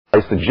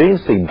place the G and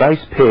C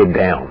base pair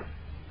down.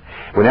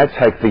 We now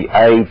take the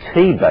AT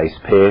base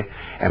pair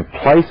and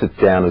place it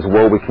down as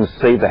well. We can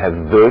see they have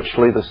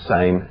virtually the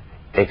same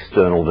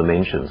external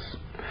dimensions.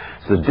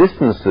 So the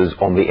distances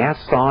on the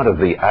outside of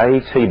the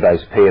AT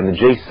base pair and the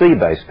GC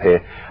base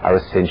pair are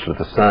essentially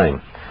the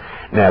same.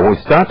 Now, when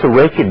we start to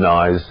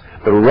recognize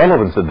the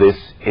relevance of this,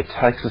 it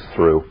takes us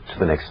through to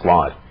the next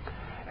slide.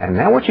 And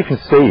now what you can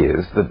see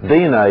is that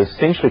DNA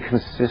essentially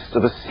consists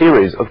of a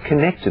series of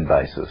connected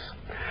bases.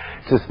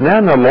 So it's now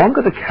no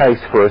longer the case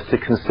for us to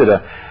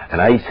consider an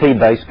AT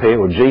base pair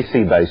or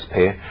GC base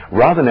pair.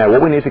 Rather now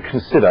what we need to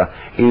consider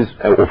is,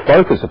 or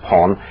focus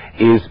upon,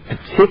 is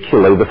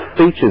particularly the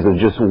features of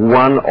just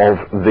one of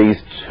these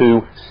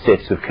two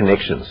sets of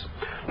connections.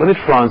 Let me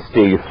try and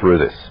steer you through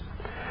this.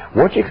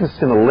 What you can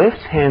see on the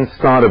left-hand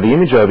side of the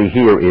image over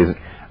here is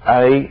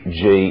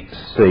ACG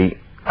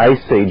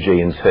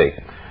and T.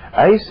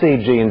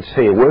 ACG and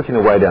T are working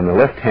their way down the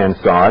left-hand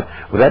side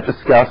without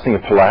discussing a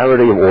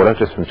polarity of order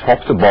just from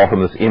top to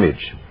bottom of this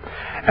image.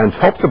 And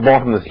top to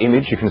bottom of this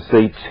image you can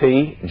see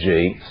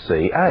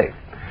TGCA.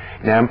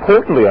 Now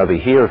importantly over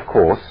here, of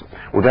course,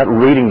 without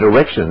reading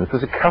directions,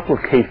 there's a couple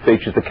of key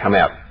features that come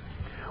out.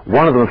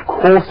 One of them, of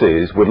course,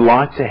 is we'd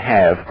like to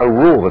have a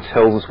rule that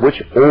tells us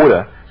which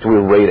order do we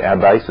read our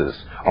bases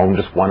on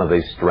just one of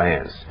these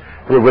strands.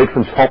 Do we read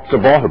from top to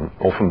bottom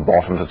or from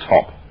bottom to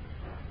top?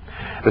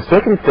 The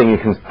second thing you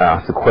can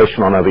ask the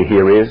question on over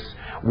here is,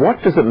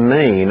 what does it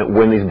mean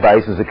when these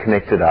bases are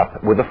connected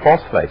up with the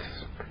phosphates?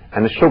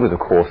 And the sugars, of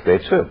course, there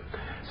too.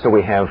 So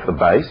we have the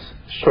base,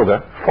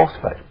 sugar,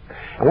 phosphate.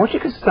 And what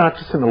you can start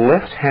to see on the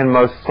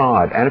left-handmost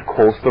side, and of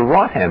course the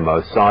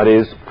right-handmost side,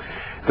 is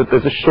that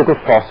there's a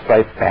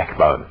sugar-phosphate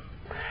backbone.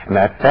 And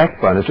that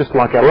backbone is just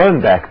like our own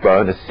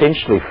backbone.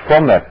 Essentially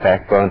from that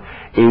backbone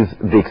is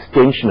the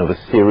extension of a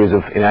series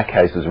of, in our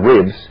cases,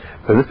 ribs.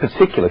 But in this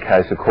particular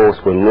case, of course,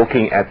 we're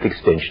looking at the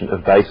extension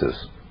of bases.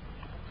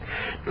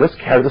 Let's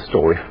carry the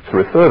story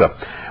through further.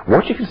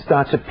 What you can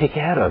start to pick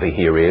out over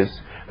here is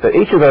that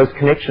each of those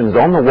connections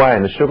on the way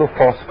in the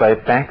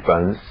sugar-phosphate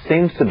backbone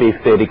seems to be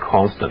fairly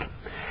constant.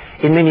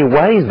 In many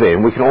ways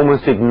then, we can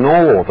almost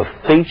ignore the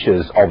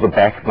features of the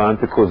backbone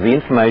because the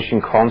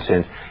information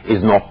content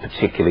is not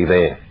particularly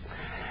there.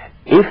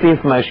 If the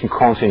information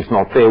content is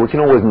not there, we can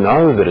always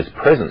know that it's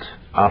present.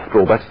 After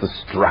all, that's the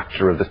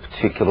structure of this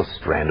particular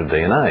strand of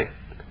DNA.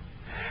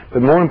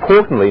 But more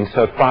importantly,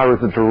 insofar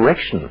as the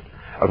direction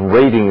of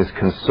reading is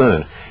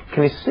concerned,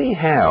 can you see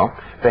how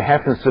there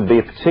happens to be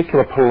a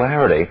particular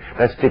polarity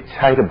that's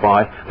dictated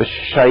by the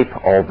shape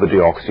of the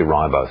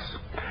deoxyribose?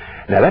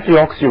 Now that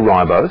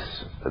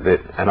deoxyribose,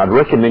 and I'd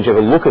recommend you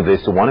have a look at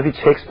this in one of your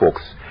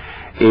textbooks,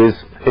 is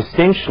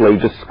essentially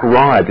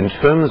described in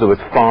terms of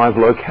its 5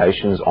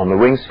 locations on the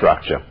ring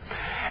structure.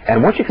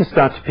 And what you can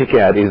start to pick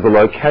out is the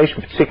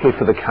location, particularly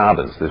for the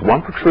carbons. There's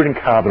one protruding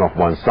carbon off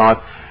one side,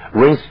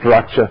 ring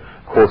structure,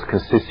 of course,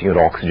 consisting of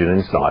oxygen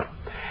inside.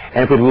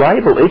 And if we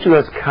label each of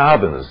those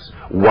carbons,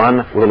 1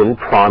 with a little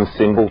prime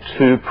symbol,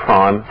 2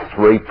 prime,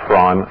 3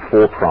 prime,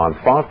 4 prime,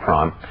 5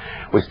 prime,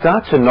 we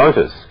start to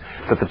notice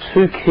that the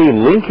 2 key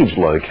linkage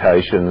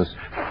locations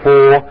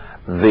for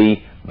the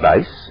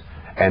base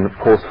and, of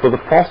course, for the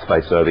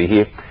phosphates over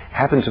here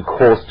happen, of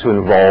course, to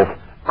involve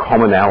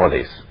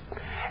commonalities.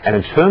 And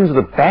in terms of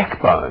the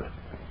backbone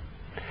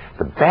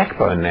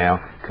now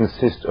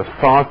consists of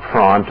 5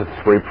 prime to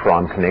 3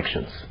 prime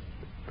connections.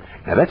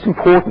 Now that's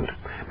important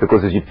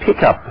because as you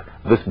pick up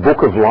this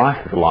book of life,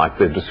 if you like,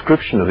 the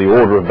description of the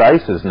order of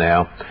bases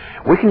now,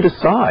 we can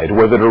decide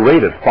whether to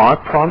read it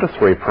 5 prime to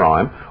 3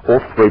 prime or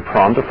 3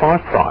 prime to 5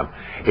 prime.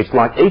 It's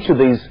like each of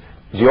these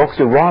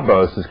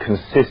deoxyriboses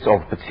consists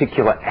of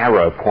particular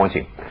arrow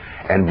pointing.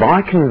 And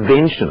by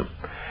convention,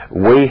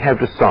 we have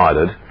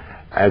decided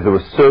as a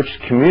research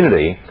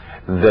community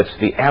that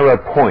the arrow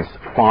points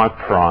 5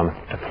 prime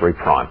to 3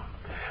 prime.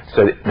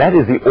 So that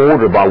is the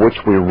order by which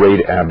we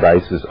read our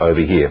bases over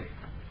here.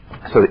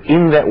 So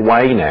in that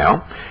way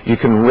now, you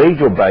can read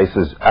your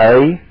bases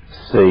A,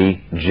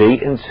 C, G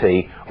and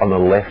T on the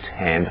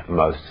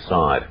left-handmost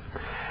side.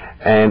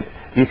 And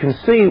you can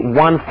see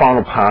one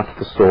final part of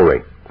the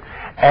story.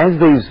 As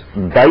these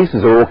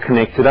bases are all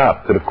connected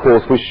up, that of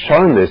course we've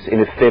shown this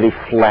in a fairly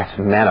flat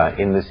manner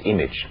in this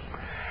image.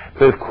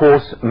 But of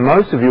course,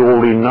 most of you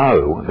already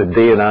know that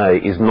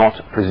DNA is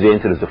not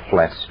presented as a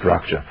flat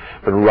structure,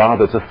 but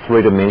rather as a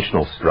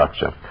 3-dimensional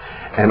structure.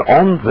 And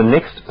on the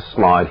next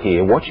slide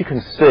here, what you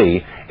can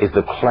see is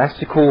the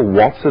classical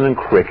Watson and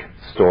Crick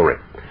story,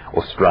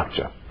 or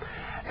structure.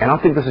 And I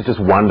think this is just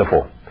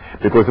wonderful,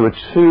 because there are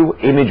 2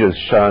 images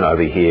shown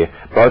over here,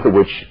 both of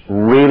which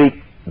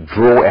really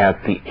draw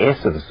out the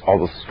essence of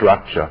the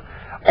structure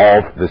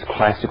of this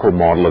classical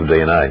model of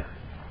DNA.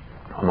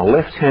 On the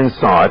left-hand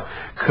side,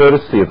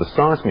 courtesy of the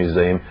Science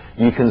Museum,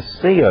 you can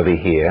see over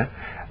here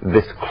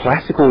this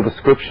classical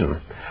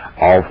description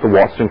of the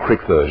Watson and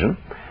Crick version.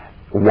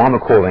 Why am I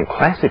calling it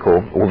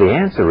classical? Well, the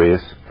answer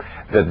is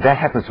that that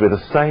happens to be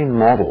the same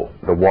model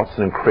that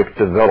Watson and Crick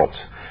developed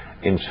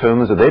in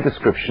terms of their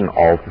description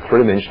of the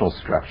 3-dimensional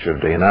structure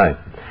of DNA.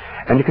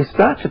 And you can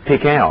start to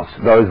pick out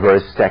those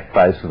various stacked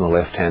bases on the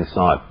left-hand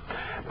side.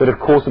 But of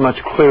course, a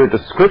much clearer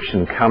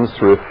description comes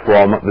through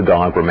from the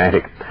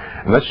diagrammatic.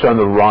 And that's shown on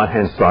the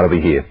right-hand side over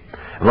here.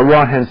 On the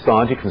right-hand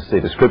side, you can see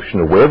a description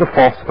of where the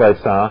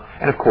phosphates are,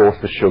 and of course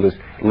the sugars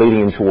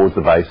leading in towards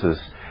the bases.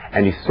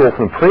 And you saw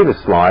from the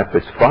previous slide,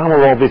 but it's far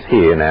more obvious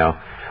here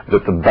now,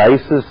 that the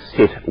bases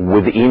sit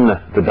within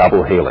the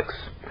double helix.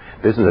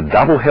 This is a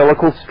double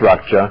helical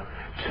structure,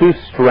 two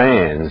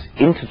strands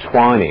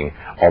intertwining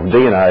of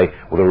DNA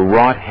with a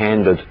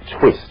right-handed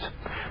twist.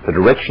 The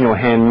direction your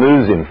hand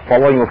moves in,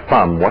 following your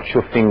thumb, watch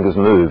your fingers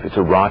move, it's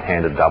a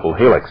right-handed double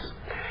helix.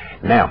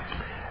 Now,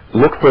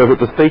 look further at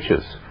the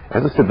features.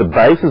 As I said, the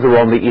bases are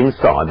on the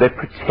inside. They're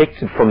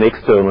protected from the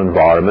external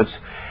environment.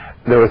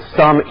 There are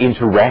some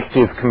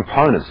interactive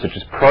components, such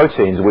as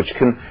proteins, which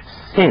can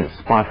sense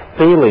by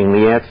feeling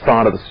the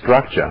outside of the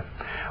structure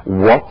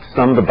what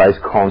some of the base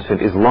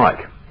content is like.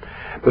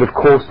 But of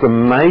course, the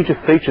major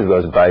features of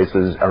those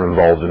bases are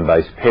involved in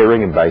base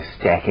pairing and base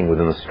stacking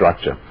within the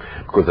structure,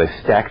 because they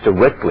stack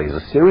directly as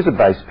a series of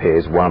base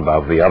pairs, one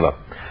above the other.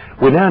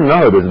 We now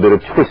know there's a bit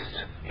of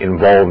twist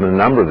involved in a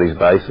number of these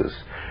bases,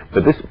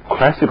 but this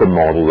classical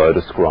model, though,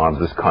 describes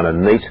this kind of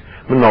neat,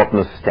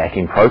 monotonous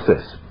stacking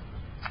process.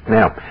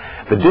 Now,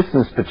 the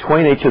distance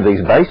between each of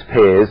these base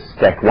pairs,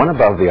 stacked one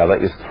above the other,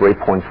 is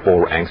 3.4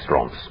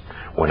 angstroms.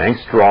 One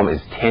angstrom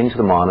is 10 to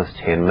the minus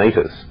 10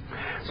 meters.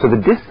 So the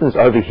distance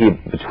over here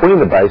between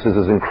the bases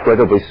is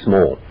incredibly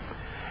small.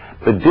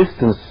 The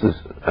distances,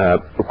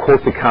 of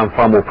course, become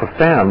far more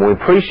profound when we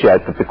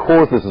appreciate that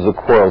because this is a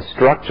coiled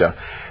structure,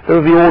 there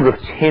are the order of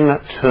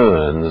 10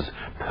 turns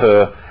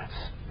per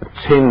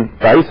 10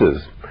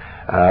 bases,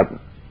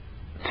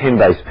 10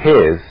 base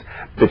pairs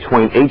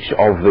between each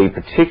of the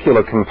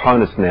particular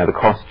components now that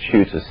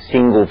constitutes a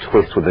single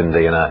twist within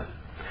DNA.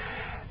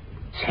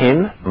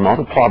 10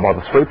 multiplied by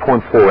the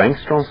 3.4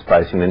 angstrom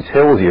spacing then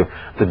tells you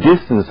the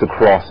distance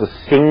across a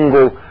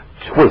single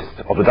twist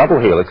of the double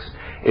helix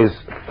is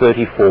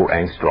 34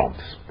 angstroms.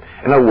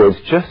 In other words,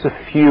 just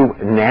a few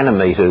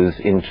nanometers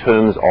in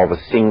terms of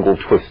a single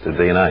twist of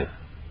DNA.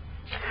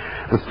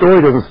 The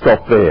story doesn't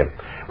stop there.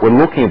 We're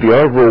looking at the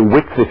overall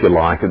width, if you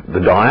like, the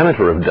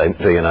diameter of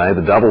DNA,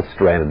 the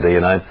double-stranded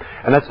DNA,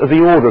 and that's of the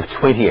order of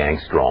 20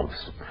 angstroms.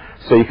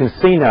 So you can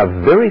see now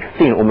a very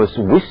thin, almost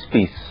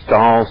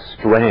wispy-style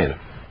strand,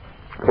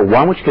 but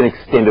one which can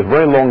extend a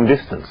very long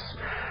distance,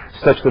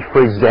 such that,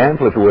 for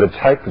example, if we were to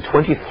take the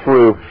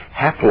 23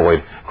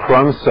 haploid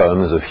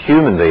chromosomes of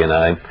human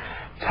DNA,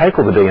 take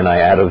all the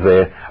DNA out of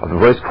there, of the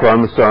various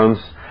chromosomes,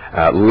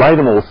 lay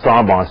them all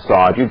side by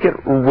side, you'd get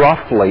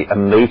roughly a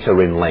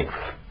metre in length.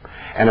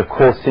 And of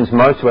course, since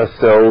most of our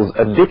cells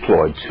are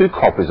diploid, 2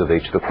 copies of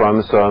each of the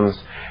chromosomes,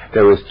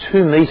 there is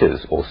 2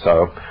 meters or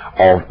so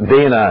of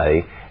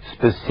DNA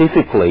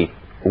specifically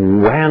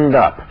wound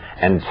up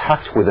and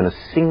tucked within a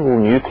single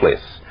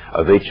nucleus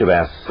of each of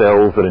our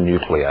cells that are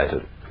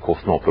nucleated. Of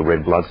course, not the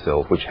red blood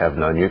cells, which have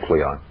no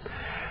nuclei.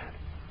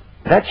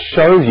 That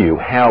shows you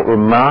how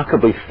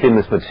remarkably thin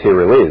this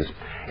material is.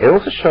 It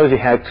also shows you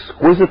how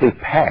exquisitely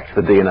packed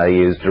the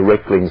DNA is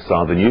directly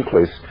inside the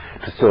nucleus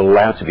to still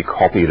allow it to be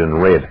copied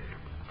and read.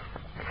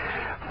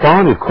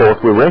 Finally, of course,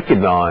 we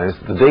recognise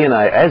the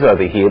DNA, as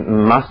over here,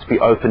 must be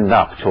opened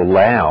up to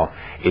allow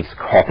its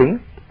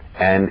copying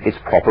and its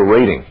proper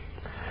reading.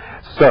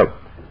 So,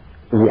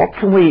 what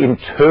can we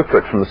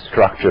interpret from the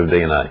structure of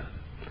DNA?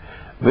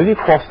 Moving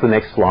across to the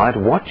next slide,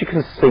 what you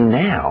can see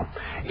now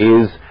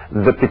is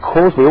that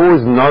because we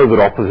always know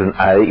that opposite an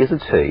A is a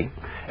T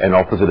and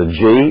opposite a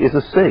G is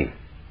a C,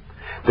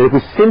 that if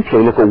we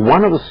simply look at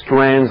one of the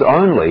strands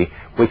only,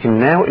 we can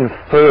now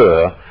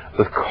infer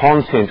the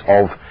content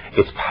of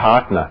its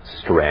partner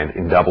strand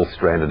in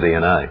double-stranded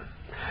DNA.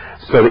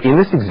 So in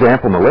this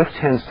example on the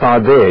left-hand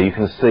side there, you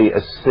can see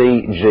a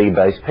C-G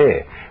base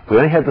pair. If we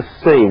only had the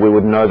C, we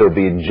would know there would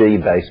be a G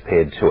base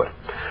paired to it.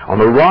 On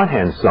the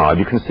right-hand side,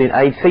 you can see an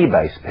AT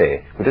base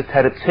pair. If we just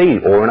had a T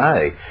or an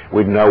A,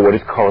 we'd know what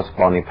its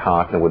corresponding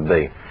partner would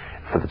be.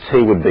 For the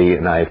T would be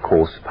an A, of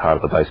course, part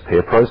of the base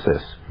pair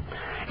process.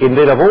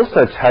 Indeed, I've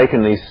also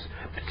taken these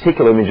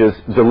particular images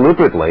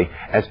deliberately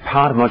as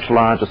part of a much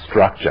larger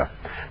structure.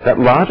 That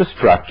larger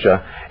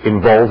structure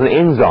involves an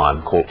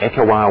enzyme called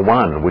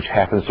EcoR1, which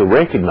happens to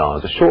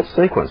recognize a short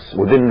sequence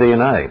within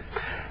DNA,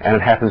 and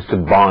it happens to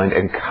bind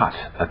and cut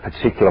a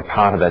particular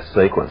part of that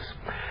sequence.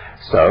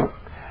 So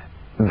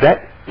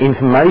that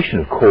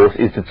information, of course,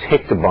 is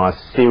detected by a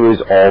series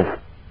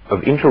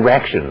of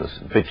interactions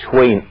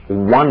between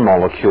one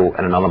molecule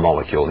and another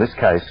molecule. In this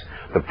case,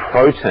 the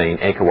protein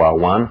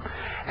EcoR1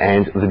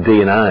 and the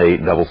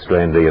DNA,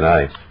 double-strand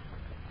DNA.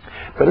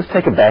 But let's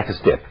take it back a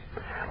step.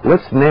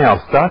 Let's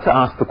now start to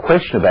ask the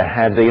question about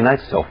how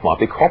DNA itself might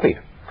be copied.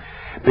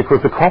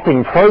 Because the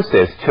copying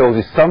process tells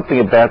you something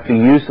about the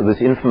use of this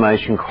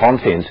information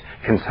content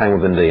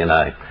contained within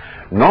DNA.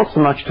 Not so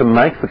much to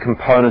make the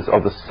components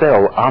of the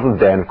cell, other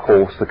than, of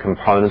course, the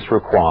components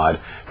required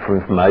for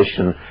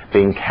information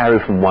being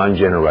carried from one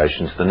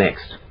generation to the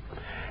next.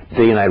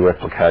 DNA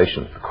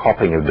replication, the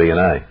copying of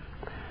DNA.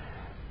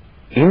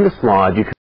 In the slide, you can